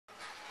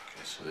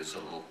So there's a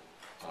little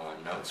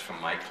notes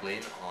from Mike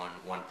Lean on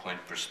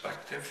one-point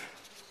perspective.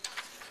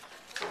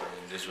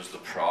 And this was the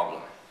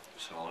problem.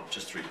 So I'll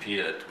just repeat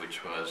it,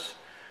 which was,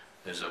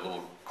 there's a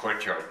little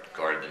courtyard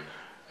garden,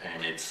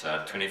 and it's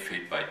 20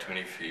 feet by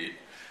 20 feet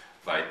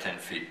by 10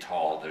 feet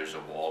tall. There's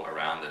a wall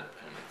around it,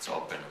 and it's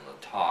open on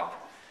the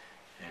top.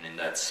 And in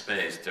that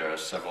space, there are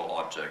several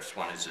objects.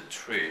 One is a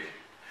tree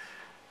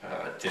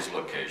at this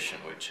location,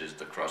 which is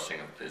the crossing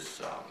of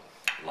these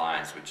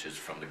lines, which is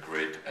from the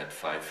grid at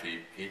 5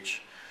 feet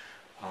each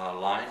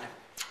line.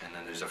 And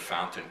then there's a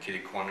fountain kitty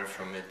corner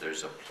from it.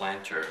 There's a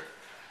planter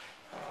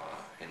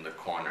in the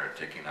corner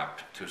taking up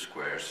 2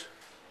 squares.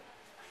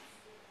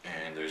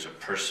 And there's a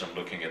person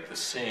looking at the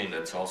scene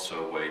that's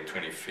also away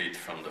 20 feet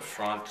from the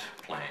front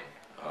plane,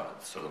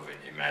 sort of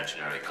an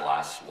imaginary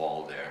glass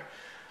wall there.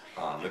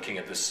 Looking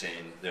at the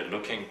scene, they're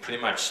looking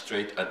pretty much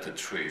straight at the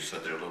tree, so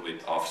they're a little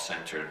bit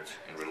off-centered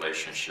in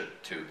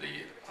relationship to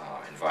the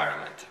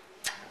environment.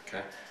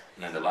 Okay,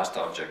 and then the last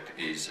object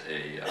is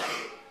a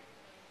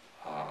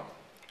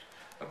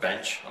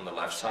bench on the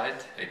left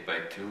side, 8 by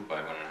 2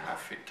 by 1.5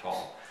 feet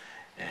tall,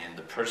 and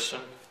the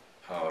person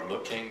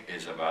looking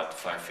is about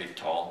 5 feet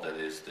tall. That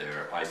is,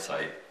 their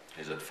eyesight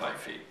is at 5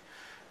 feet.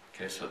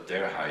 Okay, so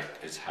their height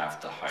is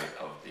half the height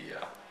of the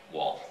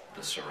wall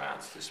that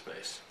surrounds this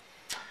space.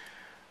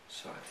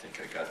 So I think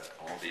I got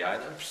all the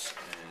items,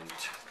 and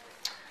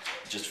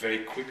just very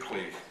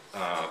quickly,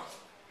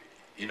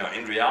 you know,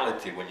 in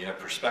reality, when you have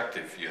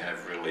perspective, you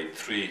have really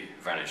 3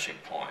 vanishing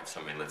points.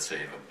 I mean, let's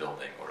say a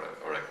building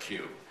or a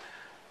cube,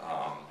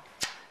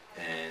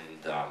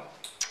 and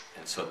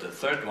so the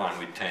third one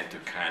we tend to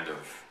kind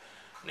of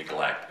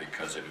neglect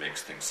because it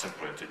makes things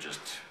simpler to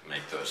just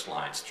make those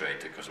lines straight,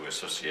 because we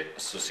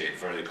associate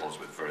verticals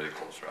with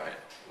verticals, right?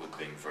 With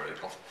being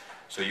vertical.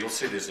 So you'll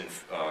see this in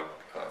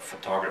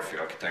photography,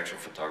 architectural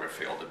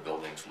photography. All the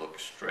buildings look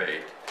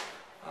straight.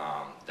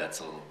 That's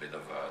a little bit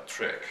of a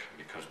trick,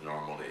 because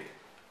normally,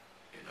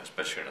 you know,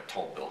 especially in a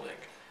tall building,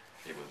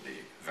 it would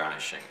be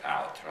vanishing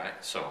out,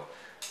 right? So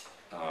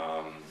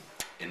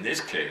in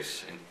this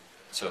case,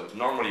 so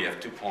normally you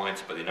have 2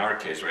 points, but in our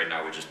case right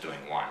now we're just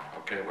doing 1,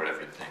 okay, where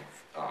everything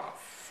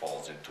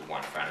falls into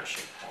 1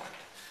 vanishing point.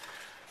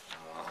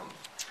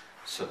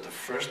 So the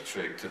first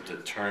trick to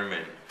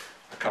determine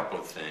a couple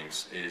of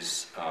things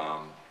is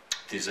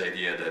this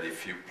idea that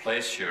if you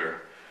place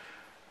your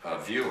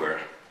viewer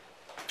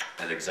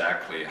at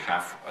exactly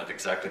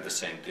the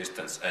same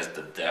distance as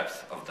the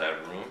depth of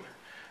that room,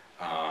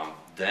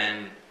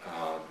 then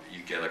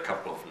you get a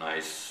couple of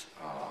nice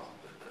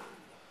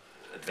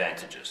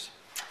advantages.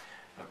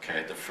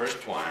 Okay, the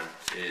first one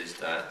is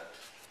that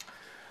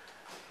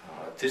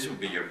this would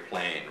be your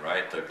plane,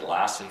 right? The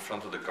glass in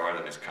front of the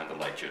garden is kind of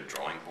like your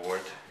drawing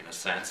board in a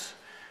sense.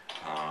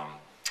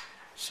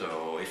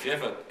 So if you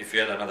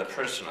had another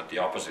person at the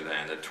opposite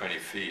end at 20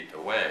 feet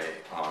away,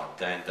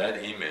 then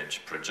that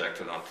image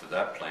projected onto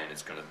that plane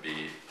is going to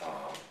be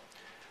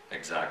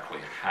exactly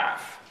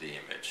half the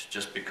image,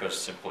 just because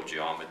simple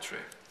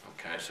geometry.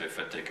 Okay, so if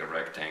I take a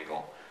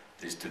rectangle,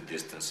 these 2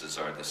 distances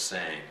are the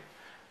same,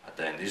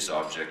 then this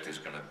object is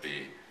going to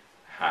be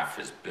half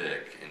as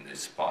big in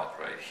this spot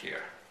right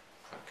here.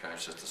 Okay,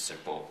 it's just a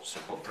simple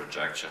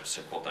projection,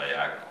 simple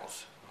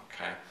diagonals.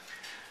 Okay.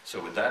 So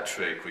with that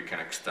trick, we can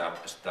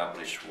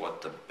establish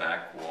what the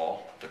back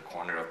wall, the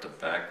corner of the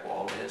back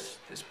wall is,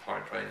 this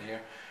part right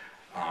here,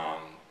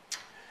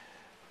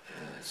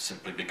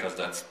 simply because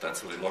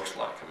that's what it looks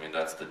like. I mean,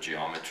 that's the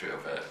geometry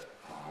of it.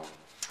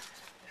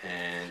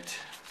 And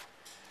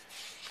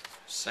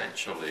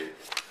essentially,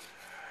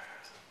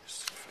 let's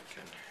see if I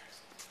can,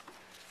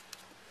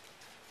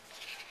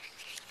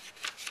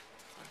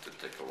 I have to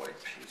take a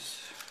white piece.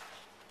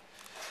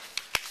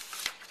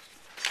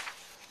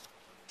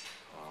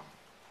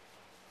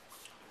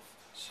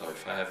 So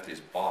if I have this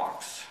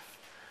box,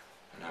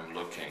 and I'm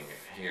looking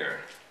here,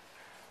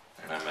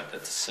 and I'm at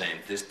the same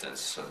distance,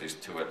 so these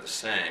 2 are the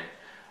same,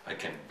 I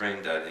can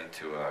bring that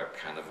into a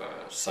kind of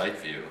a side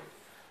view,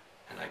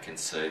 and I can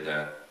say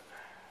that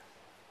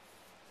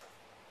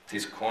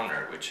this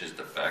corner, which is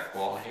the back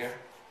wall here,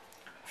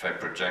 if I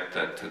project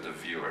that to the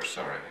viewer,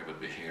 sorry, it would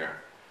be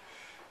here.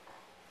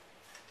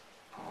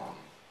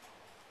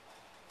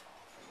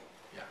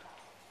 Yeah.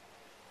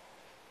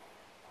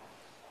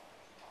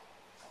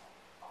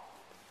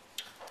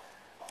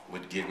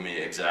 Would give me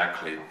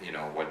exactly, you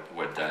know,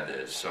 what that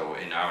is. So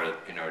in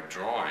our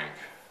drawing,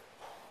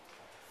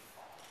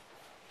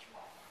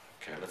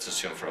 okay, let's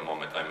assume for a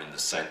moment I'm in the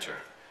center,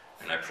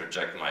 and I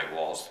project my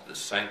walls to the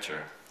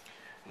center.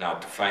 Now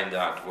to find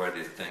out where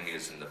the thing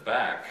is in the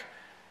back,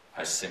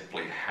 I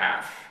simply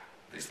half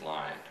this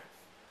line.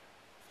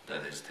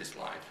 That is this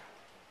line.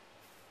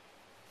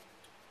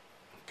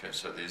 Okay,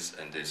 so this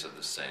and this are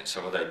the same.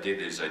 So what I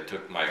did is I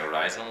took my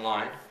horizon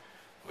line,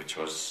 which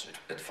was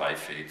at 5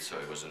 feet, so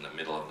it was in the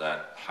middle of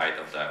that height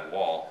of that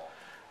wall.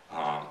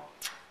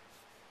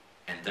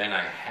 And then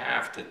I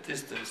halved the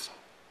distance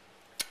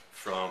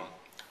from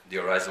the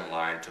horizon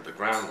line to the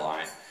ground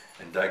line,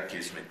 and that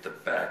gives me the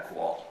back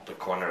wall, the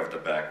corner of the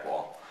back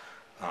wall.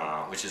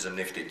 which is a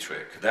nifty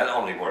trick. That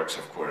only works,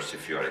 of course,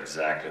 if you are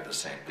exactly the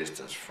same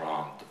distance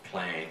from the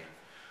plane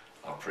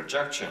of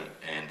projection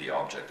and the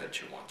object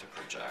that you want to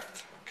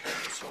project. Okay,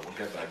 so we'll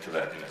get back to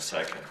that in a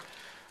second.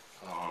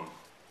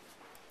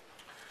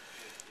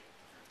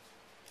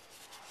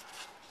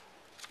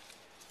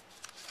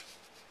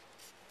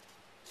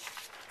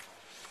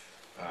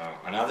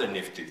 Another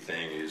nifty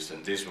thing is,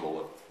 and this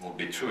will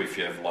be true if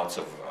you have lots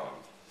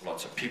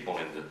of people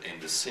in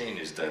the scene,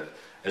 is that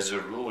as a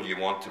rule you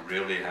want to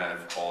really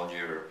have all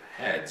your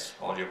heads,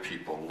 all your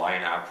people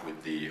line up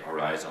with the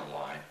horizon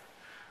line,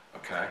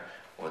 okay,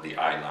 or the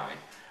eye line.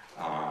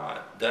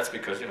 That's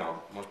because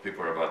most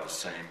people are about the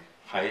same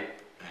height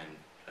and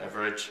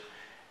average,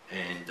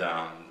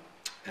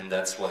 and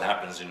that's what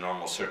happens in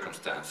normal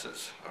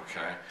circumstances.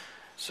 Okay,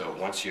 so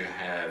once you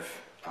have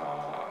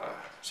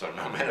so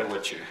no matter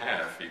what you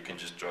have, you can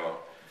just draw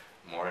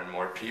more and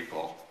more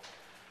people,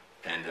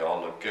 and they all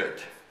look good.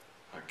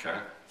 Okay,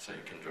 so you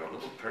can draw a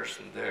little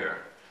person there,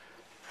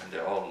 and they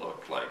all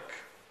look like,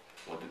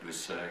 what did we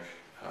say,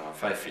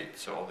 5 feet.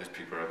 So all these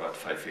people are about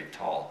 5 feet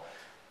tall.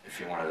 If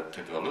you wanted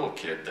to do a little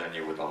kid, then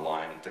you would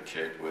align the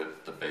kid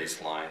with the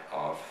baseline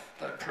of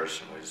that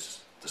person, which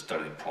the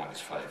starting point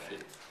is 5 feet.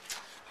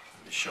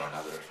 Let me show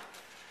another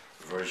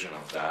version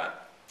of that.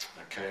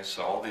 Okay,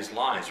 so all these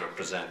lines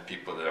represent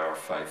people that are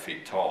 5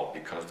 feet tall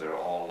because they're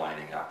all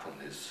lining up on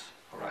this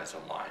horizon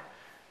line.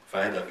 If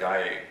I had a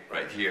guy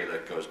right here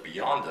that goes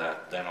beyond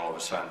that, then all of a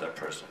sudden that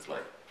person's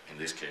like, in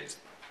this case,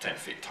 10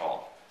 feet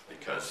tall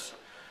because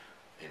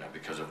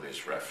of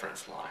this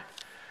reference line.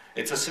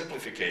 It's a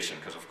simplification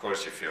because, of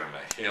course, if you're on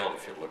a hill,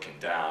 if you're looking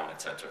down,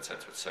 etc.,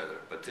 etc., etc.,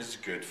 but this is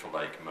good for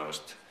like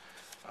most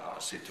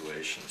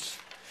situations.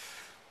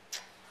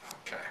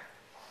 Okay.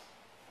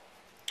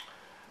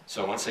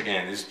 So once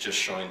again, this is just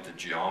showing the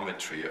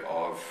geometry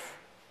of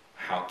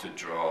how to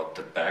draw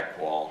the back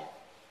wall,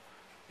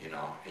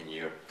 in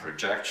your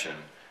projection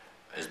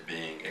as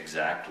being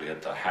exactly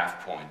at the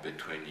half point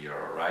between your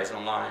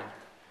horizon line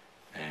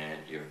and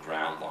your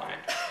ground line.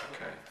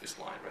 Okay, this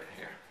line right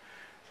here.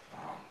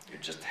 You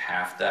just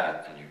half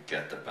that and you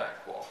get the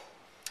back wall.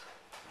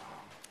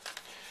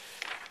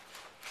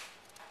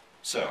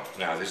 So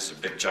now this is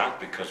a big jump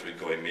because we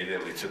go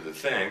immediately to the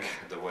thing,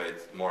 the way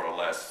it more or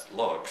less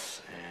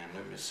looks. And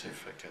let me see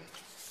if I can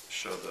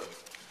show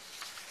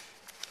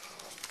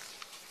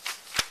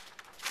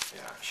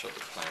show the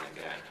plane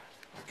again.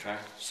 Okay,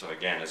 so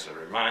again, as a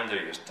reminder,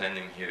 you're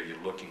standing here,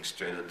 you're looking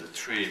straight at the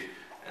tree,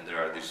 and there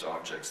are these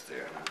objects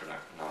there. And I'm going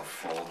to now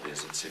fold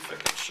these and see if I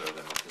can show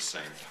them at the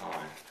same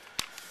time.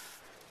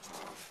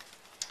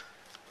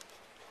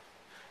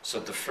 So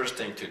the first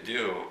thing to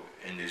do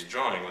in this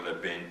drawing would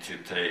have been to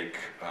take,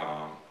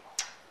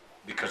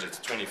 because it's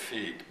 20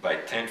 feet by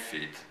 10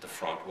 feet, the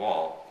front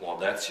wall, well,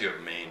 that's your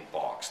main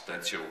box,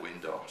 that's your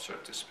window, so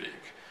to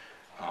speak.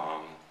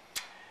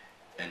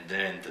 And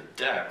then the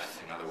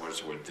depth, in other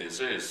words, where this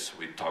is,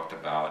 we talked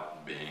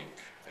about being,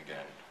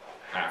 again,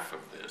 half of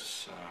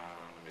this.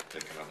 Let me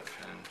take another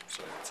pen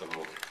so it's a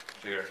little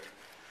clear.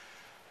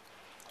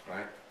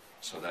 Right?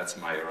 So that's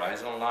my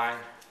horizon line,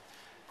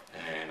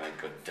 and I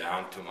go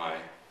down to my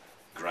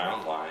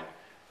ground line,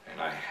 and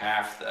I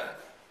half that.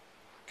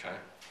 Okay?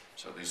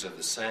 So these are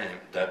the same.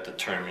 That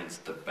determines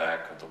the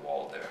back of the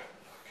wall there.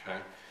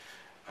 Okay?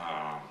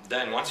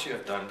 Then once you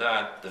have done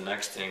that, the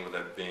next thing would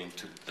have been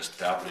to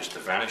establish the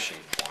vanishing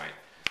point,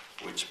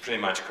 which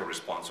pretty much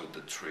corresponds with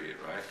the tree,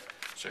 right?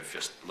 So if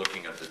you're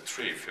looking at the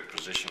tree, if you're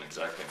positioned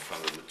exactly in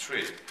front of the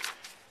tree,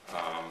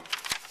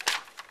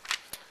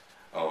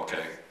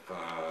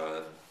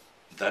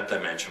 that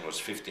dimension was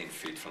 15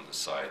 feet from the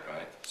side,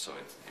 right? So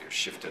you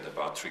shifted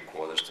about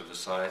 3/4 to the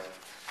side.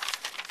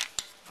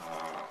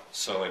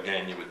 So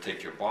again, you would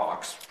take your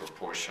box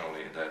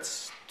proportionally,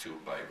 that's 2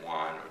 by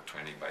 1 or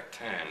 20 by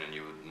 10, and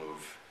you would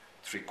move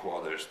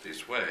 3/4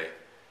 this way.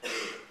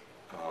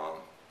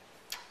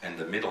 And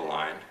the middle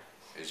line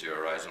is your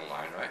horizon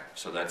line, right?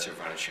 So that's your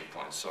vanishing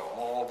point. So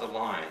all the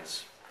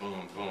lines,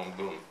 boom, boom,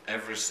 boom,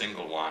 every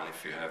single one,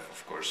 if you have,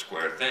 of course,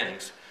 square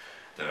things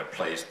that are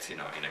placed,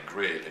 in a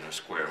grid, in a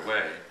square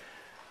way,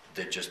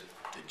 they just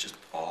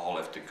all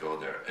have to go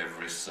there,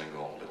 every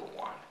single little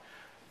one.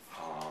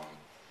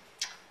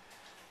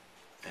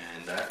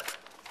 And that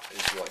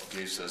is what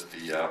gives us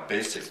the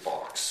basic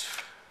box.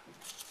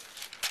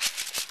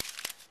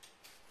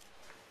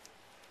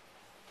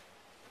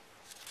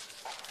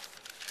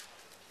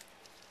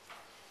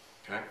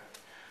 Okay,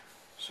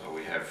 so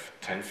we have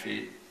 10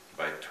 feet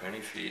by 20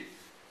 feet.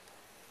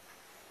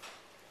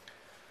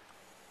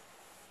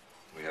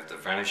 We have the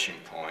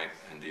vanishing point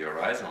and the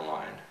horizon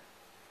line.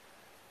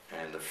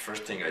 And the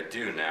first thing I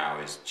do now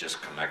is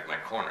just connect my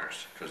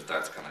corners, because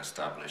that's going to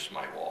establish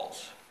my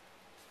walls.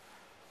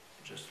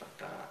 Just like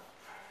that.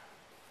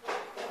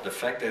 The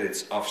fact that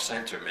it's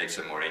off-center makes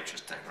it more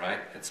interesting, right?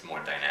 It's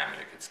more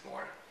dynamic. It's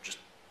more just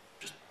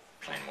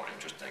plain more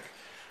interesting.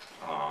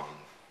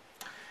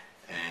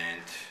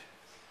 And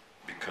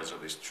because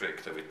of this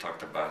trick that we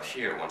talked about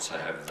here, once I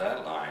have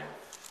that line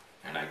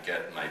and I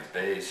get my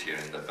base here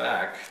in the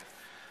back,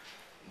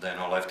 then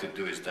all I have to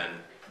do is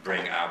then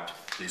bring up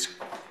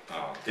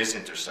this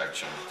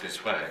intersection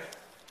this way,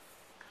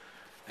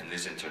 and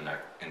this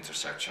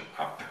intersection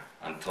up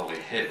until it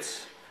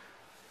hits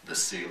the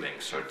ceiling,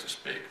 so to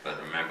speak.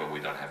 But remember, we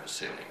don't have a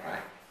ceiling,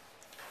 right?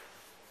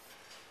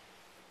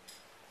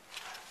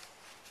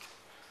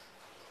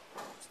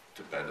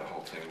 Too bad the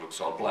whole thing looks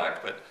all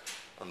black, but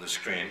on the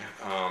screen.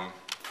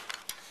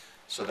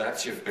 So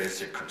that's your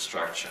basic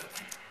construction,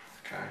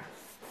 okay?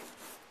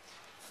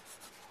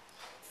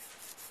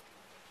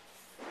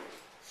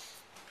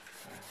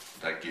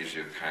 That gives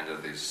you kind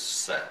of this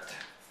set.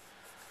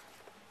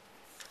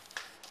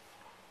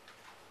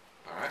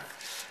 All right?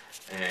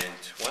 And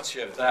once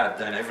you have that,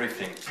 then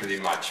everything pretty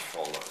much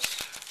follows.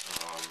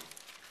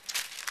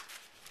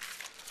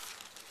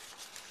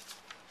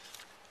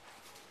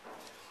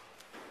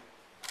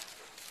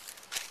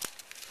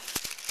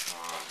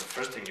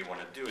 The first thing you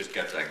want to do is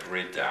get that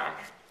grid down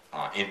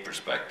in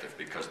perspective,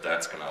 because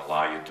that's going to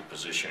allow you to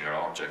position your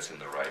objects in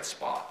the right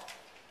spot.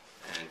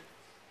 And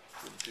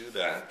to do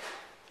that,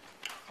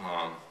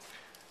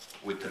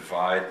 we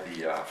divide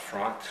the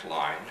front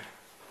line,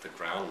 the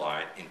ground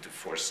line, into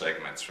 4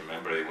 segments.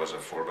 Remember, it was a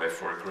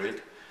 4x4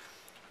 grid,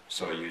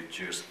 so you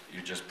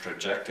just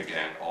project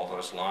again all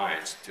those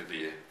lines to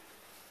the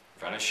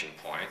vanishing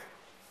point.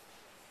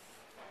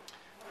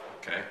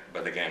 Okay,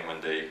 but again,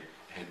 when they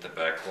hit the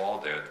back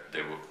wall,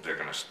 they're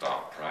going to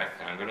stop, right?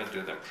 And I'm going to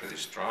do them pretty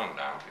strong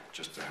now,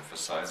 just to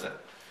emphasize it.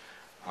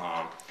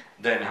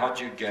 Then, how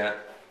do you get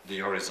the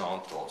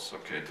horizontals?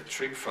 Okay, the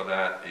trick for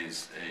that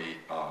is a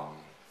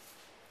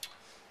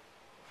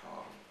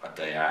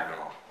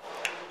diagonal.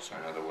 So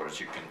in other words,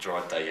 you can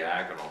draw a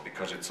diagonal,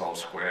 because it's all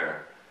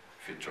square.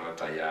 If you draw a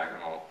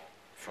diagonal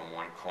from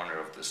one corner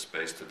of the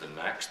space to the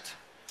next,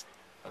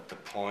 at the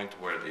point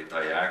where the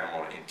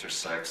diagonal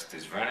intersects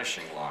these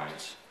vanishing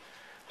lines,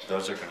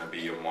 those are going to be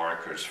your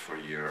markers for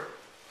your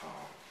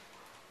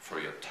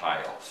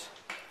tiles.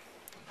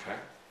 Okay?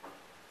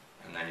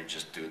 And then you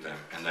just do them.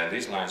 And then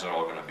these lines are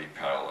all going to be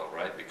parallel,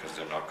 right? Because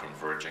they're not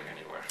converging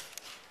anywhere.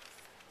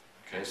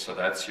 Okay, so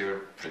that's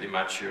pretty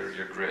much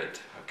your grid.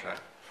 Okay.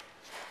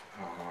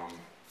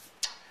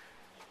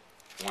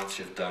 Once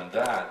you've done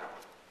that,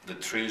 the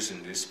tree is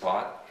in this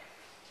spot.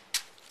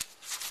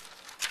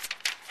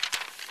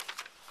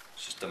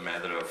 It's just a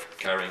matter of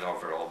carrying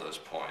over all those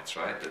points,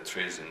 right? The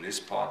tree is in this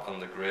spot on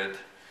the grid.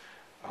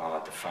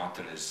 The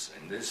fountain is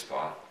in this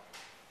spot.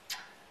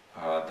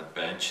 The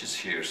bench is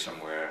here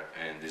somewhere,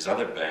 and this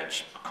other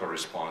bench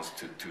corresponds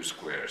to 2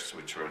 squares,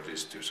 which are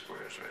these 2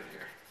 squares right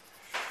here.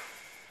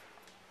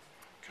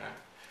 Okay.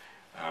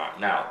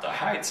 Now, the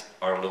heights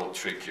are a little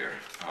trickier.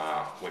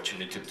 What you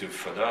need to do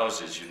for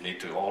those is you need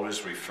to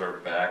always refer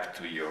back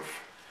to your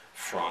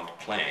front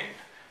plane,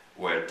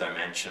 where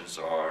dimensions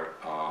are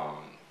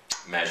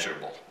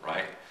measurable,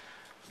 right?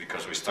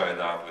 Because we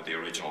started out with the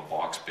original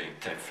box being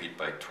 10 feet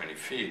by 20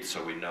 feet,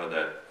 so we know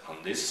that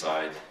on this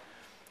side,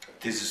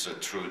 this is a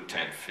true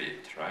 10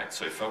 feet, right?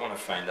 So if I want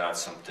to find out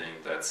something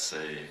that's,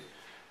 say,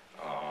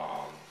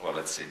 well,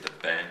 let's say the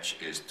bench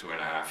is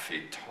 2.5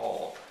 feet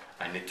tall,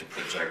 I need to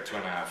project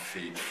 2.5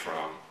 feet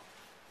from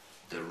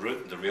the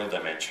real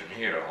dimension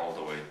here all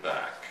the way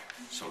back.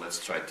 So let's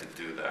try to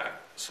do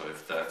that. So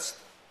if that's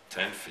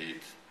 10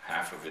 feet,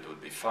 half of it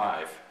would be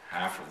 5,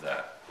 half of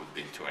that would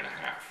be 2.5.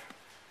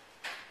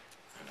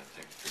 And I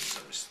think this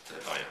is a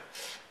mistake. Oh yeah.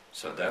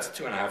 So that's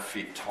 2.5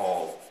 feet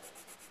tall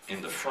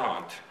in the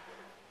front.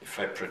 If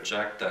I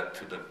project that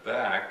to the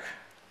back,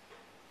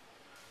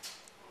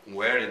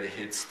 where it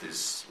hits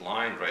this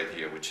line right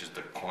here, which is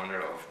the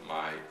corner of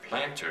my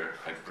planter,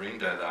 I bring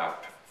that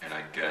up and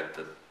I get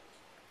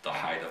the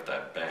height of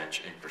that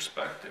bench in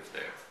perspective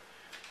there.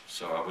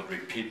 So I would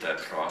repeat that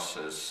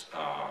process.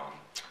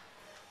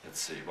 Let's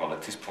see, well,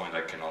 at this point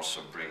I can also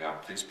bring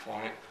up this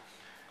point,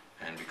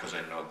 and because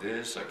I know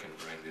this, I can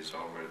bring this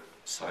over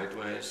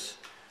sideways.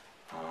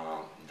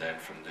 Then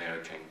from there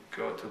I can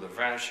go to the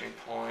vanishing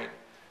point,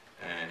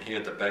 and here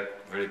the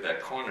very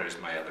back corner is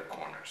my other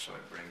corner. So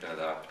I bring that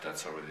up,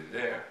 that's already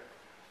there.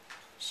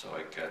 So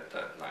I get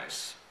that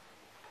nice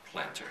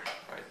planter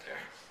right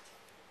there.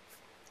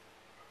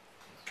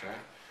 Okay.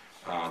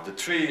 The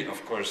tree,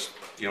 of course,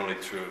 the only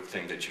true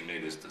thing that you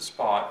need is the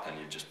spot, and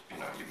you just,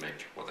 you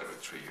make whatever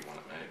tree you want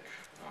to make.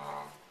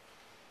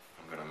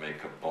 I'm going to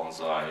make a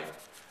bonsai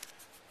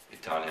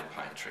Italian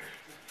pine tree.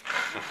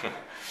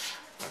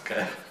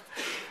 Okay.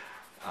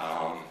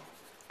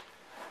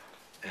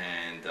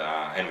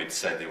 And we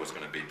said it was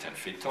going to be 10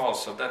 feet tall,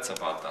 so that's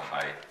about the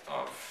height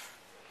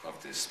of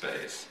this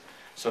space.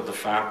 So the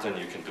fountain,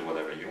 you can do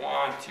whatever you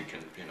want. You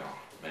can,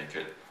 make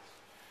it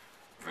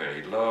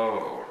very low,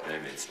 or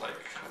maybe it's like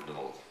a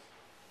little,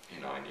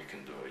 and you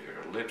can do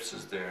your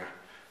ellipses there,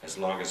 as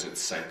long as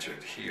it's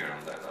centered here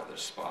on that other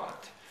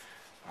spot.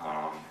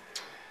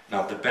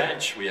 Now the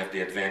bench, we have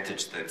the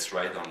advantage that it's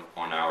right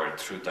on our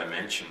true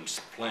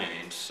dimensions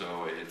plane,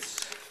 so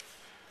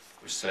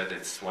we said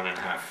it's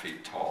 1.5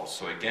 feet tall.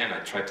 So again, I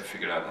tried to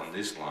figure out on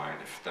this line,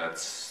 if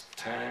that's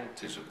 10,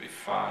 this would be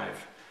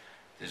 5,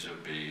 this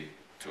would be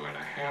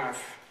 2.5.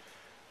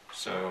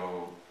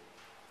 So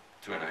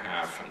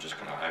 2.5, I'm just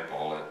going to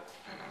eyeball it,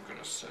 and I'm going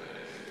to say,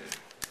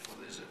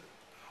 what is it,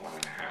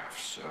 1.5.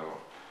 So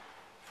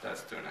if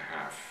that's 2.5, 1,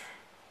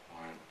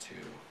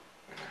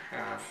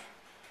 2.5,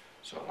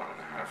 so 1.5, and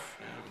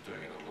I'm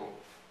doing it a little,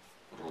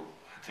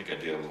 I think I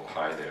did a little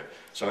high there.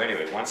 So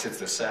anyway, once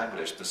it's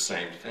established, the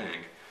same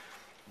thing.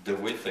 The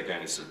width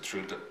again is a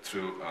true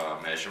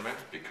measurement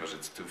because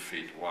it's 2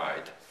 feet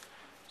wide.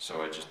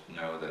 So I just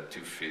know that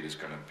 2 feet is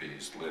going to be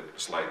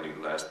slightly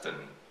less than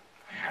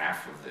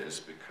half of this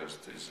because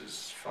this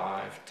is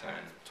 5, 10,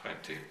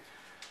 20.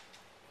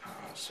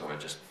 So I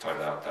just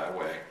start out that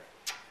way,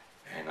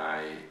 and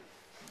I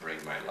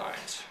bring my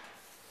lines.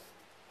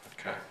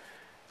 Okay,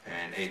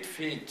 and 8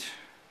 feet.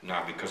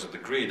 Now because of the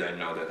grid, I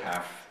know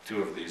that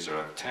 2 of these are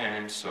at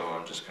 10, so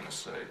I'm just going to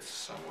say it's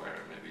somewhere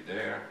maybe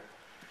there.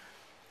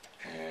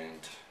 And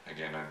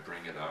again, I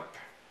bring it up,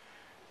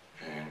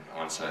 and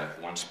once I have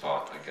one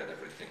spot, I get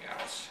everything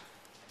else.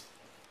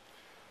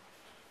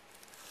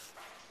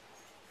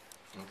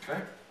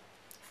 Okay,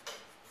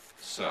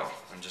 so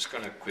I'm just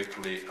going to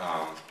quickly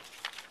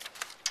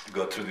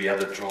go through the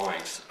other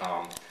drawings.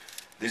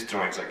 These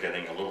drawings are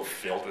getting a little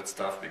filled with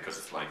stuff because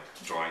it's like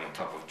drawing on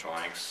top of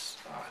drawings.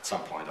 At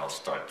some point I'll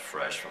start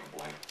fresh from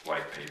blank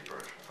white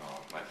paper.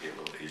 Might be a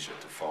little easier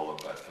to follow,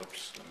 but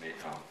oops, let me...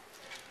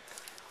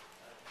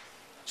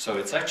 So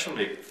it's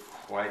actually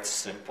quite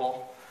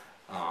simple.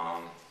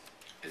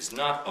 It's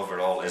not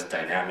overall as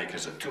dynamic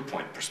as a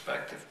 2-point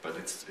perspective, but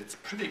it's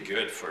pretty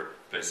good for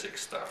basic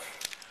stuff.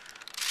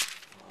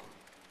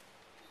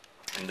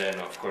 And then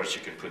of course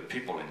you can put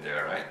people in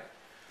there, right?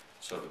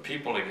 So the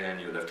people, again,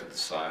 you would have to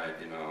decide,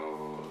 you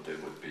know, they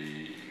would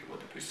be, what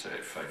did we say,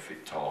 5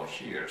 feet tall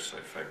here. So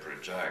if I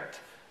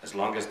project, as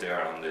long as they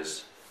are on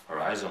this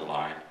horizon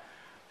line,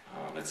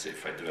 let's see,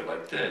 if I do it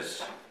like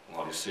this,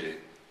 well, you see,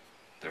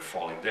 they're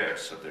falling there.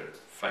 So they're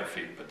 5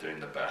 feet, but they're in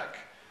the back.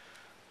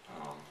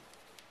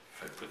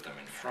 If I put them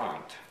in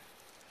front,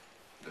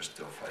 they're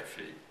still 5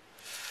 feet.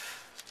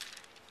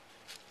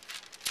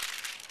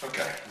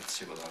 Okay, let's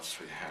see what else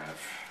we have.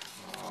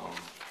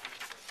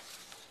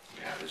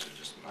 Yeah, these are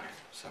just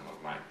some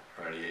of my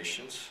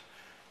variations.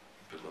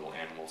 Put little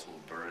animals,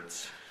 little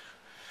birds.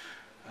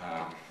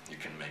 You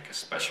can make a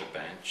special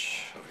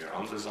bench of your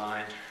own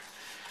design.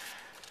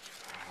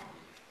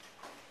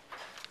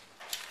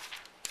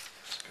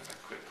 Just gonna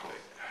quickly.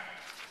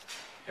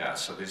 Yeah,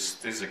 so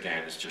this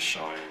again is just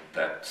showing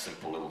that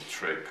simple little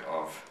trick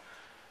of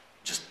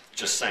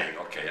just saying,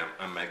 okay,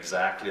 I'm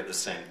exactly at the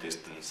same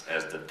distance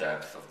as the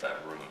depth of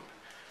that room,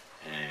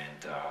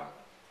 and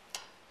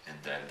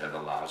then that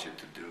allows you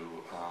to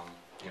do,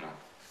 you know,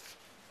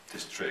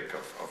 this trick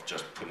of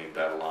just putting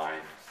that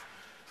line,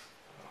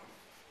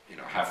 you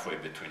know, halfway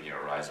between your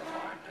horizon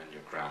line and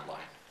your ground line.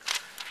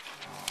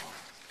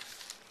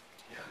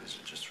 Yeah, these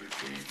are just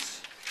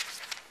repeats.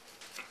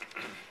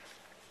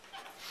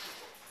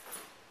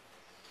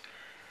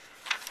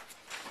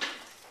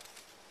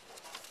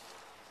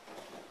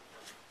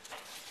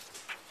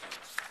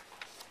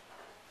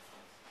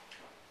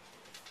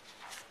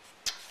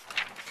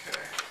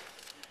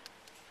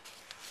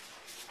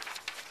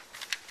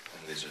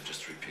 These are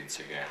just repeats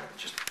again.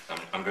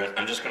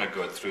 I'm just going to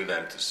go through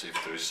them to see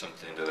if there is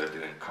something that I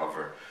didn't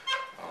cover.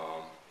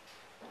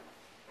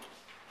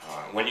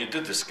 When you do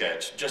the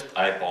sketch, just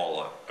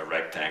eyeball a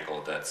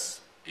rectangle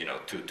that's, you know,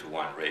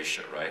 2-to-1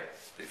 ratio, right?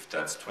 If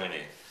that's 20,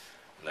 and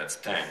that's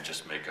 10,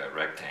 just make a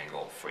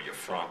rectangle for your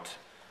front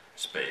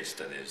space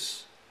that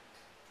is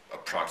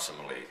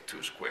approximately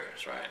 2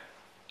 squares, right?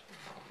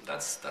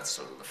 That's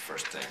sort of the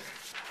first thing.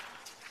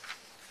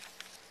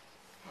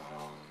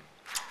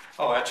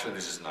 Oh, actually,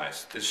 this is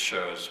nice. This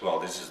shows, well,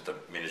 this is the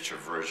miniature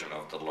version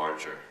of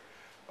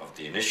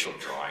the initial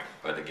drawing,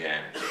 but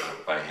again, you know,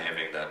 by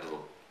having that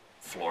little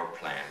floor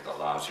plan, it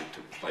allows you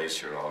to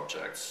place your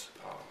objects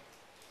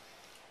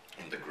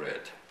in the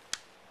grid.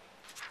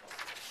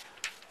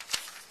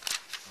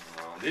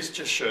 This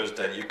just shows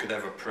that you could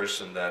have a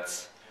person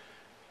that's,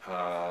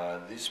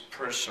 this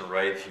person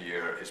right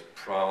here is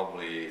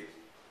probably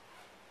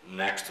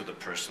next to the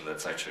person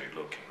that's actually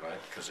looking, right?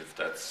 Because if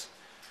that's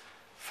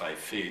 5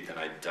 feet and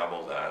I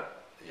double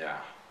that, yeah,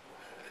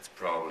 it's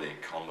probably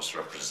almost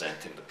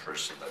representing the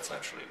person that's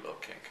actually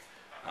looking.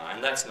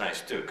 And that's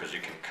nice too, because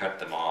you can cut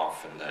them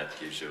off and that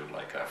gives you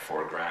like a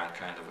foreground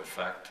kind of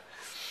effect.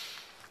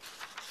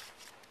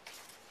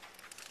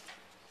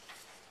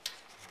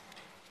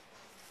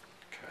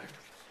 Okay.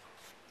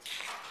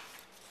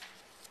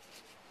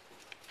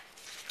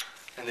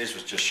 And this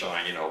was just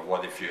showing, you know,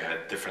 what if you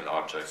had different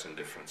objects in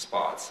different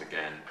spots.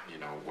 Again, you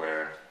know,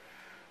 where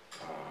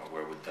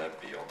would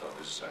that be? Although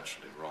this is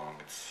actually wrong.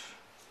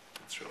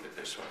 It's really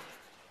this one.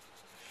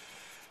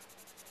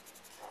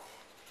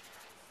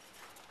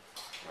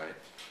 Right?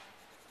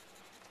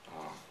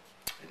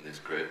 In this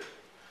grid.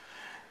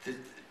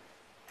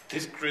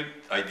 This grid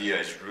idea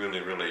is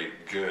really, really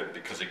good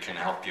because it can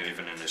help you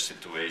even in a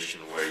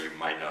situation where you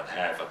might not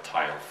have a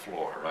tile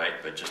floor, right?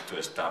 But just to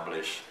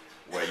establish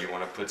where you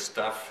want to put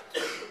stuff,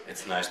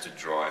 it's nice to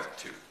draw it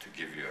to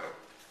give you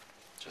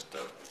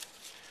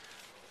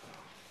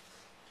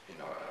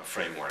a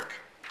framework.